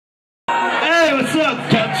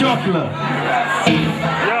chocolate.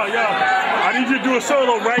 Yo, I need you to do a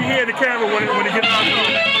solo right here in the camera when it gets out.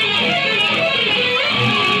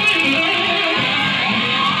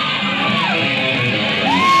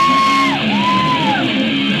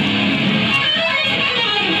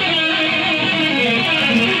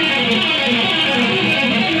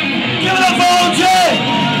 Give it up for OJ!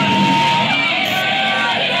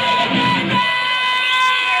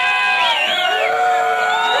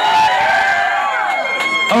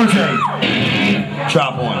 OJ,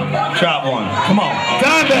 drop one, come on.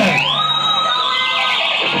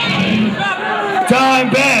 Dime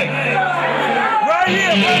bag. Right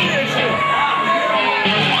here, OJ.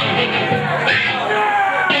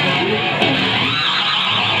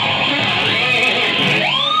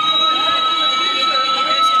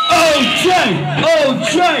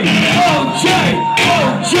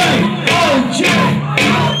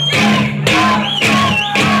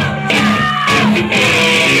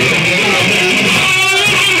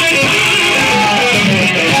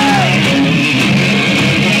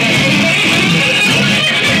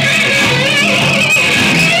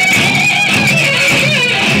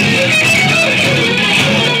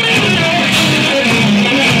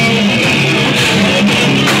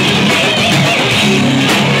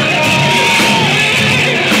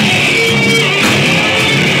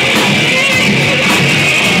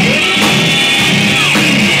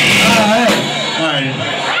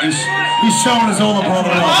 He's showing his older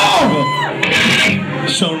brother up. Oh!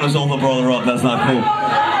 Showing his older brother up, that's not cool.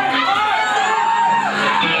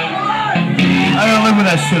 I don't live with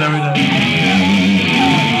that shit every day.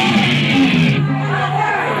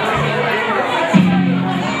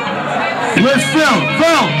 Where's Phil?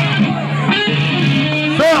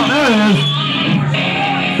 Phil, there it is.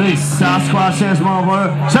 Big Sasquatch ass motherfucker.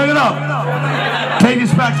 Check it up. Take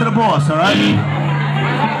this back to the boss, alright?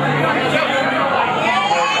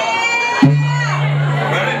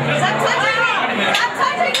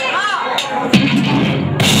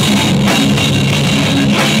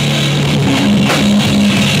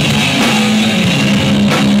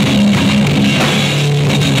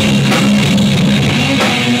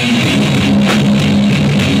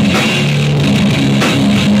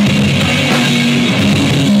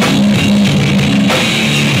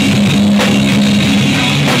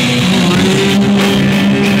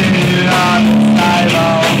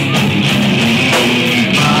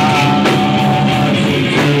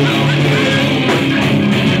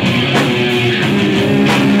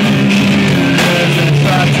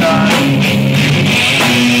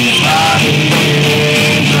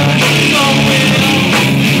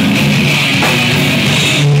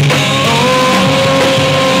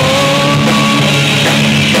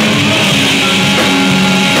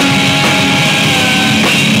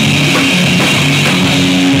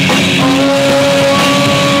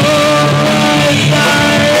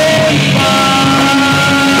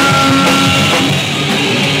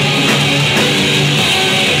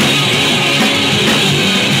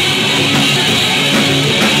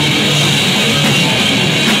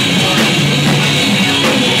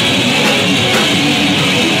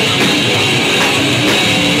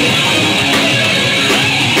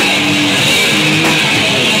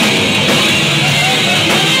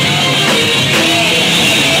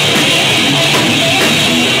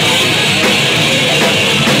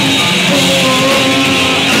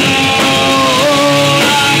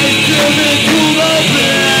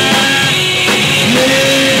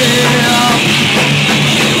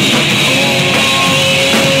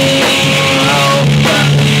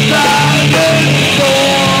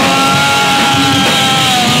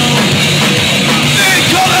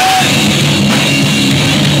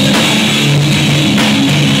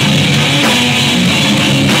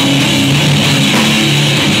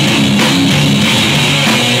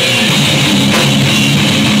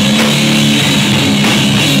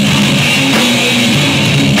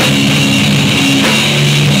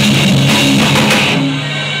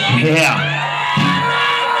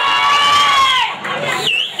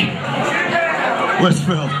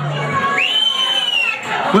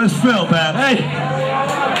 Where's Phil, man? Hey!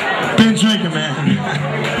 Been drinking, man.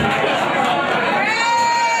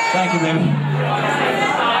 Thank you, baby.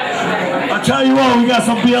 I'll tell you what, we got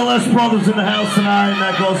some BLS brothers in the house tonight, and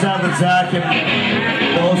that goes out to Zach and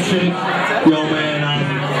bullshit. Yo, man.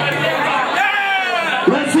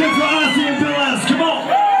 Let's hear for Ozzy and Bill S. Come on!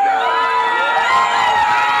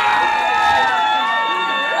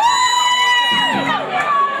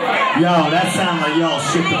 Yo, that sounded like y'all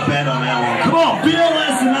shit the bed on that one. Come on,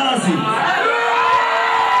 BLS and Ozzy.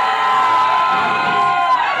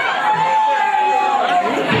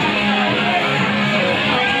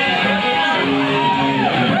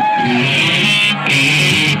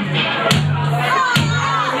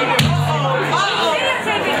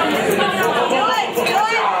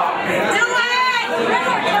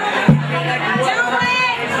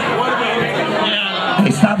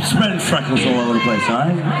 Stop spreading freckles all over the place, all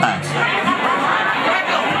right? Relax.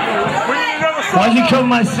 Why'd you cover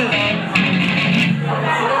my shit?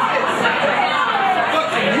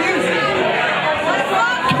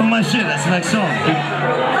 Cover my shit, that's the next song.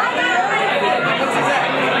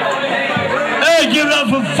 Hey, give it up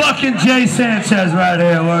for fucking Jay Sanchez right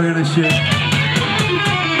here, working the shit.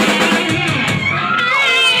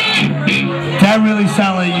 That really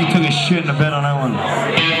sounded like you took a shit in the bed on that one.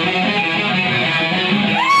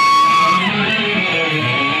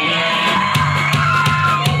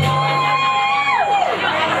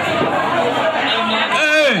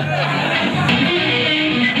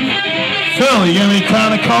 Phil, you got any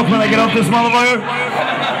crown of coke when I get off this motherfucker?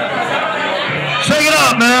 Check it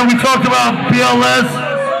out, man. We talked about BLS.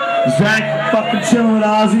 Zach fucking chilling with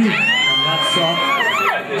Ozzy. That sucked.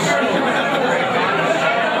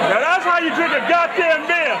 Now that's how you drink a goddamn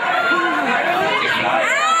beer.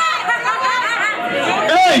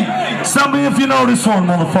 Hey! Stop me if you know this one,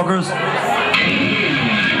 motherfuckers.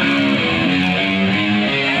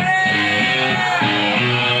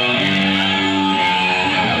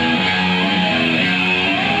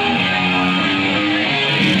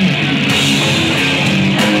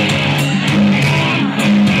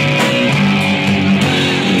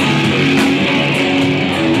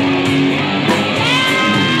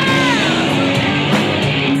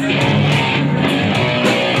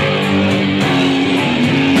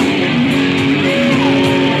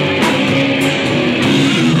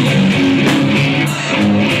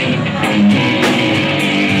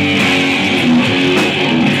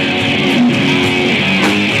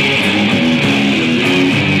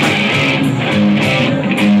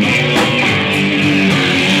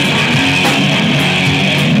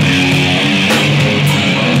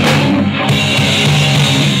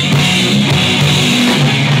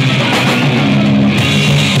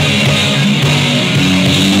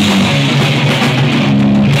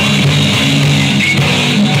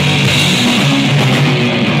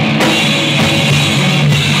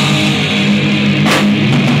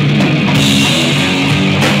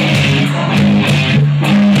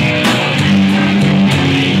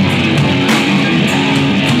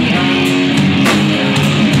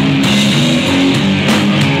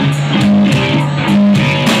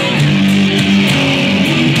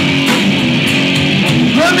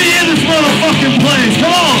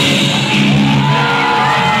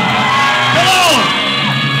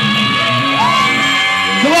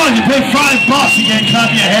 You pay $5 again,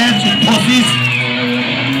 clap your hands, you pussies.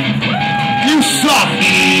 You suck.